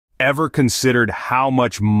Ever considered how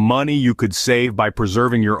much money you could save by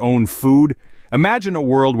preserving your own food? Imagine a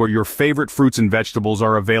world where your favorite fruits and vegetables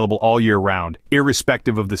are available all year round,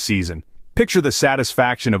 irrespective of the season. Picture the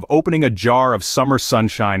satisfaction of opening a jar of summer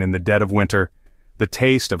sunshine in the dead of winter. The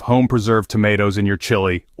taste of home-preserved tomatoes in your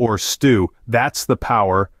chili or stew, that's the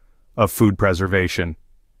power of food preservation.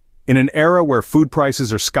 In an era where food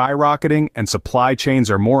prices are skyrocketing and supply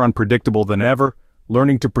chains are more unpredictable than ever,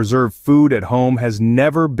 learning to preserve food at home has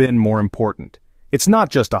never been more important. It's not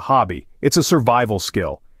just a hobby, it's a survival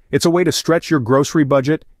skill. It's a way to stretch your grocery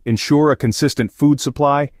budget, ensure a consistent food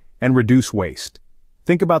supply, and reduce waste.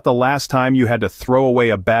 Think about the last time you had to throw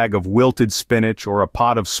away a bag of wilted spinach or a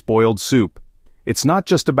pot of spoiled soup. It's not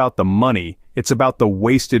just about the money, it's about the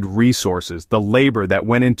wasted resources, the labor that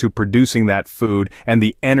went into producing that food, and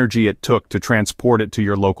the energy it took to transport it to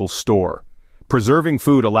your local store. Preserving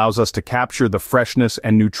food allows us to capture the freshness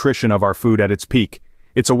and nutrition of our food at its peak.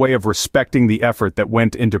 It's a way of respecting the effort that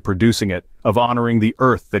went into producing it, of honoring the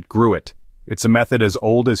earth that grew it. It's a method as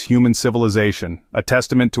old as human civilization, a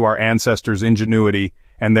testament to our ancestors' ingenuity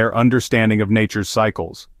and their understanding of nature's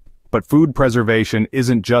cycles. But food preservation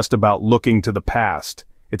isn't just about looking to the past.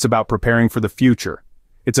 It's about preparing for the future.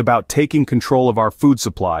 It's about taking control of our food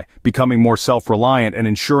supply, becoming more self-reliant, and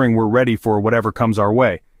ensuring we're ready for whatever comes our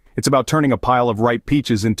way. It's about turning a pile of ripe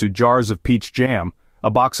peaches into jars of peach jam,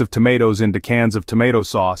 a box of tomatoes into cans of tomato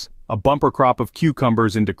sauce, a bumper crop of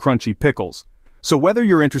cucumbers into crunchy pickles. So whether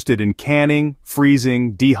you're interested in canning,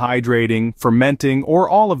 freezing, dehydrating, fermenting, or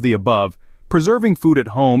all of the above, preserving food at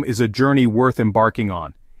home is a journey worth embarking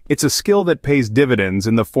on. It's a skill that pays dividends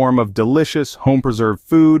in the form of delicious, home-preserved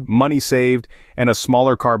food, money saved, and a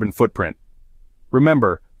smaller carbon footprint.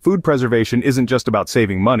 Remember, food preservation isn't just about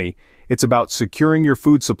saving money, it's about securing your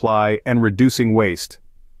food supply and reducing waste.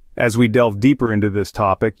 As we delve deeper into this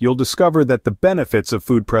topic, you'll discover that the benefits of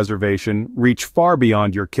food preservation reach far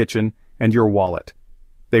beyond your kitchen and your wallet.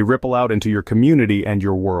 They ripple out into your community and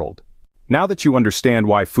your world. Now that you understand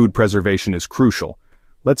why food preservation is crucial,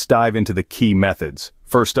 let's dive into the key methods.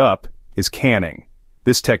 First up is canning.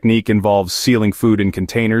 This technique involves sealing food in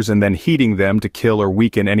containers and then heating them to kill or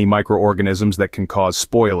weaken any microorganisms that can cause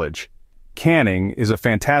spoilage. Canning is a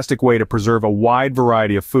fantastic way to preserve a wide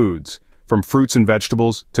variety of foods, from fruits and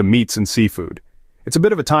vegetables to meats and seafood. It's a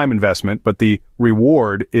bit of a time investment, but the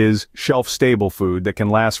reward is shelf-stable food that can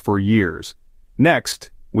last for years. Next,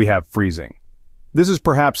 we have freezing. This is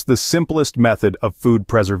perhaps the simplest method of food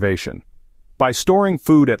preservation. By storing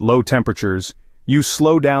food at low temperatures, you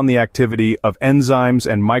slow down the activity of enzymes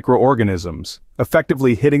and microorganisms,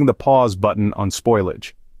 effectively hitting the pause button on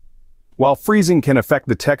spoilage. While freezing can affect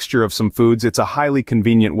the texture of some foods, it's a highly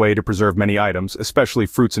convenient way to preserve many items, especially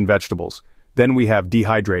fruits and vegetables. Then we have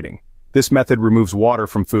dehydrating. This method removes water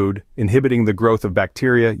from food, inhibiting the growth of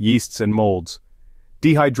bacteria, yeasts, and molds.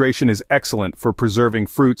 Dehydration is excellent for preserving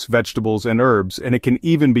fruits, vegetables, and herbs, and it can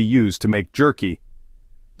even be used to make jerky.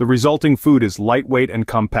 The resulting food is lightweight and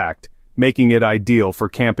compact, making it ideal for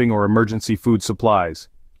camping or emergency food supplies.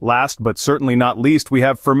 Last but certainly not least, we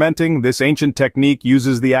have fermenting. This ancient technique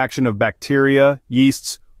uses the action of bacteria,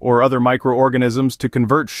 yeasts, or other microorganisms to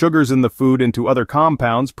convert sugars in the food into other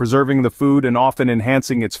compounds, preserving the food and often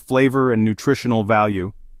enhancing its flavor and nutritional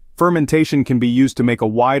value. Fermentation can be used to make a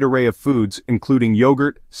wide array of foods, including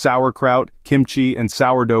yogurt, sauerkraut, kimchi, and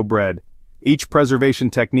sourdough bread. Each preservation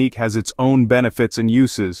technique has its own benefits and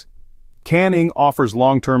uses. Canning offers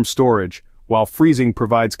long-term storage, while freezing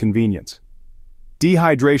provides convenience.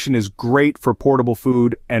 Dehydration is great for portable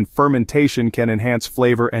food, and fermentation can enhance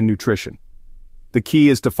flavor and nutrition. The key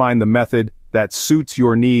is to find the method that suits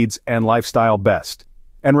your needs and lifestyle best.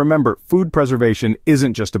 And remember, food preservation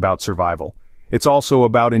isn't just about survival. It's also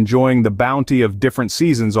about enjoying the bounty of different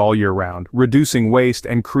seasons all year round, reducing waste,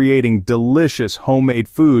 and creating delicious homemade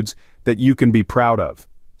foods that you can be proud of.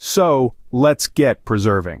 So, let's get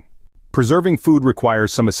preserving. Preserving food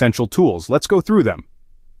requires some essential tools. Let's go through them.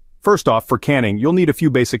 First off, for canning, you'll need a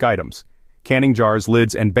few basic items. Canning jars,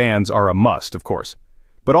 lids, and bands are a must, of course.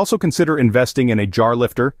 But also consider investing in a jar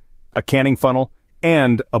lifter, a canning funnel,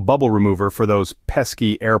 and a bubble remover for those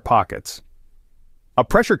pesky air pockets. A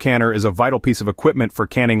pressure canner is a vital piece of equipment for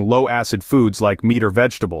canning low-acid foods like meat or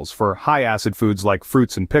vegetables. For high-acid foods like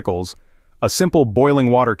fruits and pickles, a simple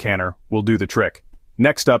boiling water canner will do the trick.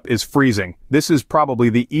 Next up is freezing. This is probably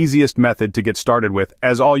the easiest method to get started with,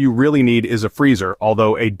 as all you really need is a freezer,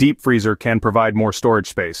 although a deep freezer can provide more storage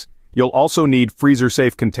space. You'll also need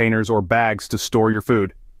freezer-safe containers or bags to store your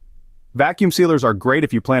food. Vacuum sealers are great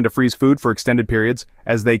if you plan to freeze food for extended periods,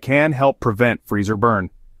 as they can help prevent freezer burn.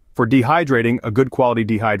 For dehydrating, a good quality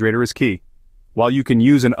dehydrator is key. While you can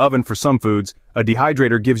use an oven for some foods, a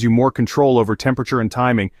dehydrator gives you more control over temperature and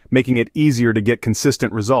timing, making it easier to get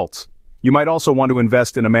consistent results. You might also want to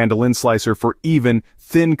invest in a mandolin slicer for even,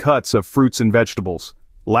 thin cuts of fruits and vegetables.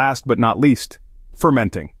 Last but not least,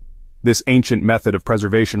 fermenting. This ancient method of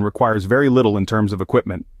preservation requires very little in terms of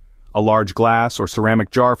equipment. A large glass or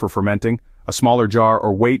ceramic jar for fermenting, a smaller jar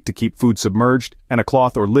or weight to keep food submerged, and a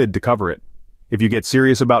cloth or lid to cover it. If you get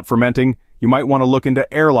serious about fermenting, you might want to look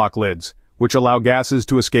into airlock lids, which allow gases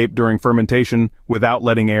to escape during fermentation without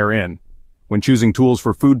letting air in. When choosing tools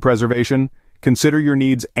for food preservation, consider your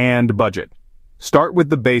needs and budget. Start with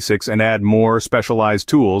the basics and add more specialized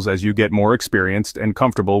tools as you get more experienced and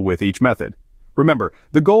comfortable with each method. Remember,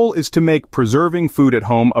 the goal is to make preserving food at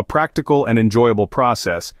home a practical and enjoyable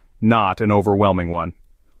process, not an overwhelming one.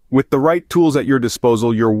 With the right tools at your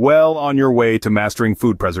disposal, you're well on your way to mastering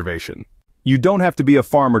food preservation. You don't have to be a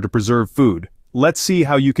farmer to preserve food. Let's see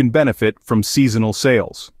how you can benefit from seasonal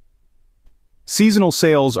sales. Seasonal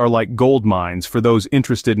sales are like gold mines for those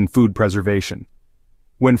interested in food preservation.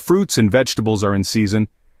 When fruits and vegetables are in season,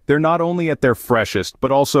 they're not only at their freshest,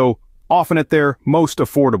 but also often at their most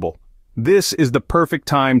affordable. This is the perfect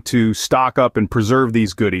time to stock up and preserve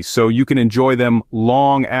these goodies so you can enjoy them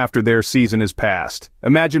long after their season is past.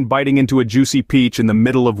 Imagine biting into a juicy peach in the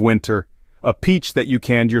middle of winter, a peach that you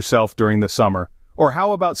canned yourself during the summer. Or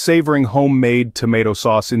how about savoring homemade tomato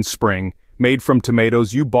sauce in spring, made from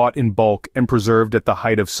tomatoes you bought in bulk and preserved at the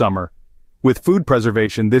height of summer? With food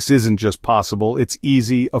preservation, this isn't just possible, it's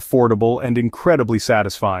easy, affordable, and incredibly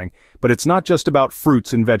satisfying. But it's not just about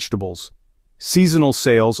fruits and vegetables. Seasonal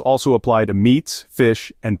sales also apply to meats,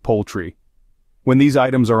 fish, and poultry. When these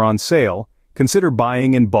items are on sale, consider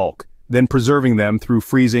buying in bulk, then preserving them through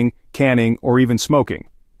freezing, canning, or even smoking.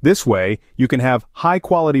 This way, you can have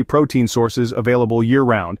high-quality protein sources available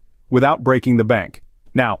year-round, without breaking the bank.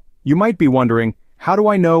 Now, you might be wondering, how do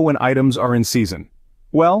I know when items are in season?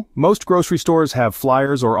 Well, most grocery stores have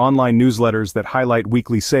flyers or online newsletters that highlight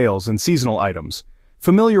weekly sales and seasonal items.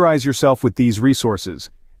 Familiarize yourself with these resources,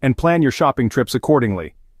 and plan your shopping trips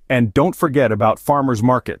accordingly. And don't forget about farmers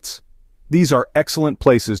markets. These are excellent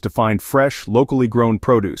places to find fresh, locally grown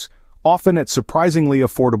produce, often at surprisingly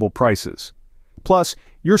affordable prices. Plus,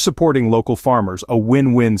 you're supporting local farmers, a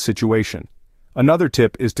win-win situation. Another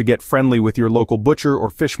tip is to get friendly with your local butcher or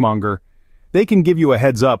fishmonger. They can give you a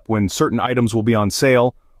heads up when certain items will be on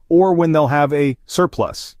sale, or when they'll have a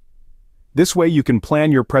surplus. This way you can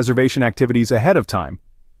plan your preservation activities ahead of time.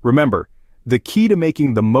 Remember, the key to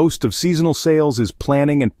making the most of seasonal sales is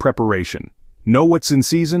planning and preparation. Know what's in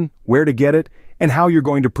season, where to get it, and how you're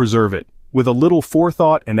going to preserve it. With a little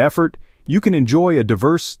forethought and effort, you can enjoy a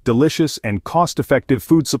diverse, delicious, and cost-effective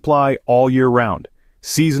food supply all year round.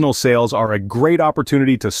 Seasonal sales are a great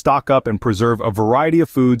opportunity to stock up and preserve a variety of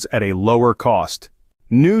foods at a lower cost.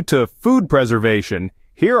 New to food preservation,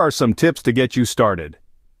 here are some tips to get you started.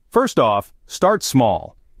 First off, start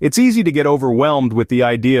small. It's easy to get overwhelmed with the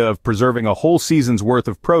idea of preserving a whole season's worth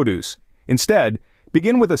of produce. Instead,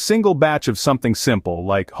 begin with a single batch of something simple,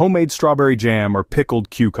 like homemade strawberry jam or pickled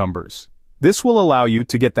cucumbers. This will allow you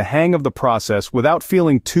to get the hang of the process without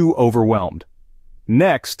feeling too overwhelmed.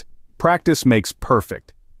 Next, practice makes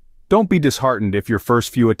perfect. Don't be disheartened if your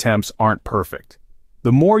first few attempts aren't perfect.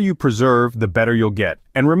 The more you preserve, the better you'll get.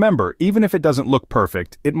 And remember, even if it doesn't look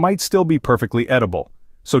perfect, it might still be perfectly edible.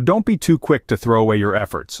 So don't be too quick to throw away your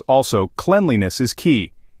efforts. Also, cleanliness is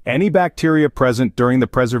key. Any bacteria present during the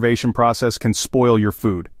preservation process can spoil your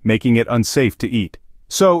food, making it unsafe to eat.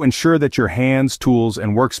 So ensure that your hands, tools,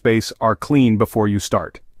 and workspace are clean before you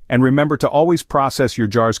start. And remember to always process your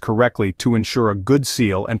jars correctly to ensure a good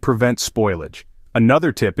seal and prevent spoilage.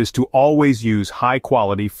 Another tip is to always use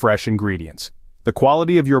high-quality, fresh ingredients. The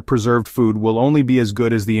quality of your preserved food will only be as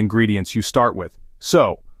good as the ingredients you start with.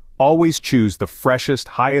 So, always choose the freshest,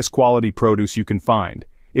 highest quality produce you can find.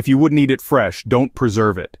 If you wouldn't eat it fresh, don't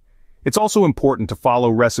preserve it. It's also important to follow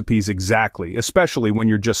recipes exactly, especially when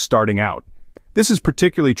you're just starting out. This is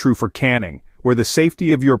particularly true for canning, where the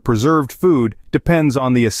safety of your preserved food depends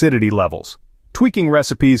on the acidity levels. Tweaking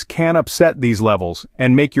recipes can upset these levels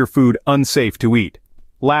and make your food unsafe to eat.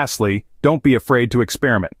 Lastly, don't be afraid to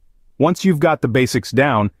experiment. Once you've got the basics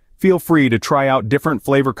down, feel free to try out different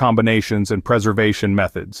flavor combinations and preservation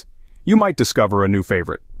methods. You might discover a new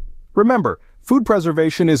favorite. Remember, food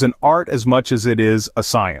preservation is an art as much as it is a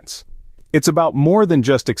science. It's about more than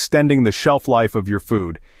just extending the shelf life of your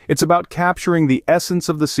food. It's about capturing the essence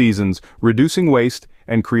of the seasons, reducing waste,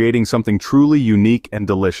 and creating something truly unique and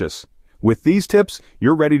delicious. With these tips,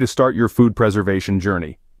 you're ready to start your food preservation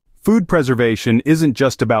journey. Food preservation isn't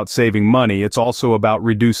just about saving money, it's also about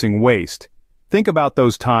reducing waste. Think about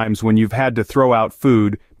those times when you've had to throw out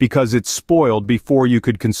food because it's spoiled before you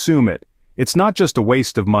could consume it. It's not just a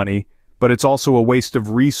waste of money, but it's also a waste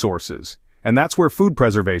of resources. And that's where food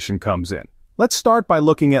preservation comes in. Let's start by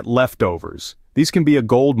looking at leftovers. These can be a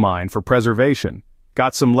gold mine for preservation.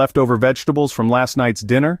 Got some leftover vegetables from last night's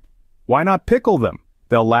dinner? Why not pickle them?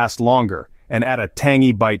 They'll last longer and add a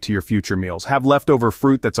tangy bite to your future meals. Have leftover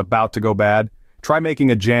fruit that's about to go bad? Try making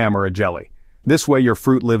a jam or a jelly. This way your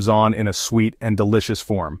fruit lives on in a sweet and delicious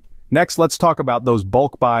form. Next, let's talk about those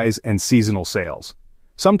bulk buys and seasonal sales.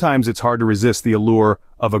 Sometimes it's hard to resist the allure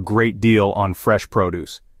of a great deal on fresh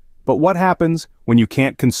produce. But what happens when you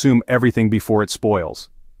can't consume everything before it spoils?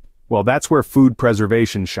 Well, that's where food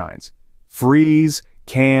preservation shines. Freeze,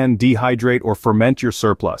 can, dehydrate, or ferment your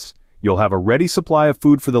surplus. You'll have a ready supply of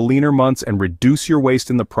food for the leaner months and reduce your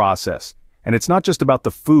waste in the process. And it's not just about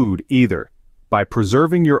the food either. By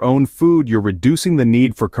preserving your own food, you're reducing the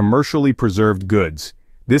need for commercially preserved goods.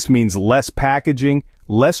 This means less packaging,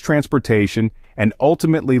 less transportation, and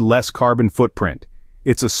ultimately less carbon footprint.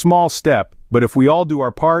 It's a small step, but if we all do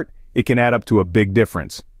our part, it can add up to a big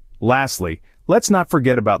difference. Lastly, let's not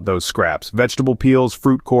forget about those scraps. Vegetable peels,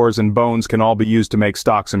 fruit cores, and bones can all be used to make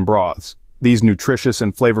stocks and broths. These nutritious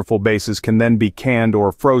and flavorful bases can then be canned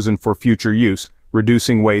or frozen for future use,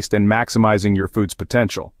 reducing waste and maximizing your food's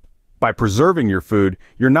potential. By preserving your food,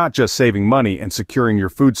 you're not just saving money and securing your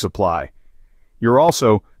food supply. You're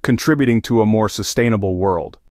also contributing to a more sustainable world.